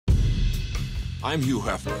I'm Hugh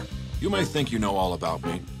Hefner. You may think you know all about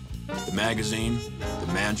me. The magazine, the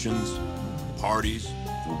mansions, the parties,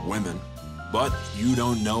 the women. But you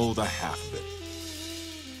don't know the half of it.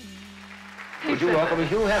 Would you welcome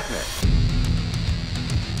Hugh Hefner?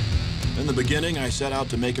 In the beginning, I set out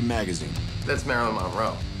to make a magazine. That's Marilyn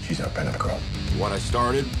Monroe. She's our pen of girl. What I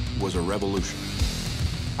started was a revolution.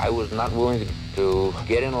 I was not willing to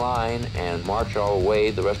get in line and march our way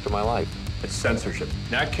the rest of my life. It's censorship.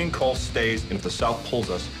 Nat King Cole stays, and if the South pulls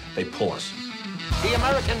us, they pull us. The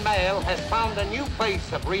American male has found a new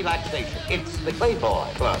place of relaxation. It's the Playboy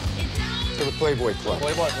Club. To the Playboy Club.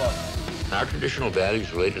 Playboy Club. Our traditional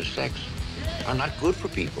values related to sex are not good for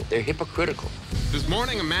people. They're hypocritical. This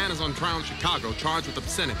morning, a man is on trial in Chicago charged with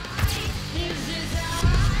obscenity.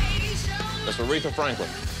 That's Aretha Franklin.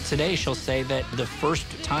 Today, she'll say that the first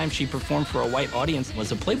time she performed for a white audience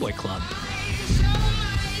was a Playboy Club.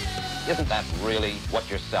 Isn't that really what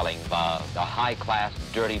you're selling, the high-class,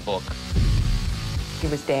 dirty book? He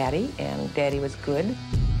was Daddy, and Daddy was good.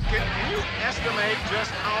 Can you estimate just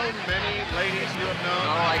how many ladies you have known?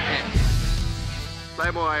 No, I can't.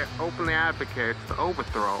 Playboy openly advocates the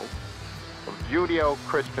overthrow of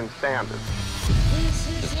Judeo-Christian standards.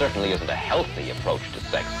 It certainly isn't a healthy approach to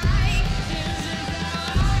sex.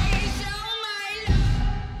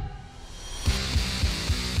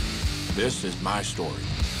 This is my story.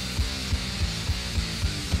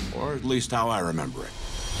 Or at least how I remember it.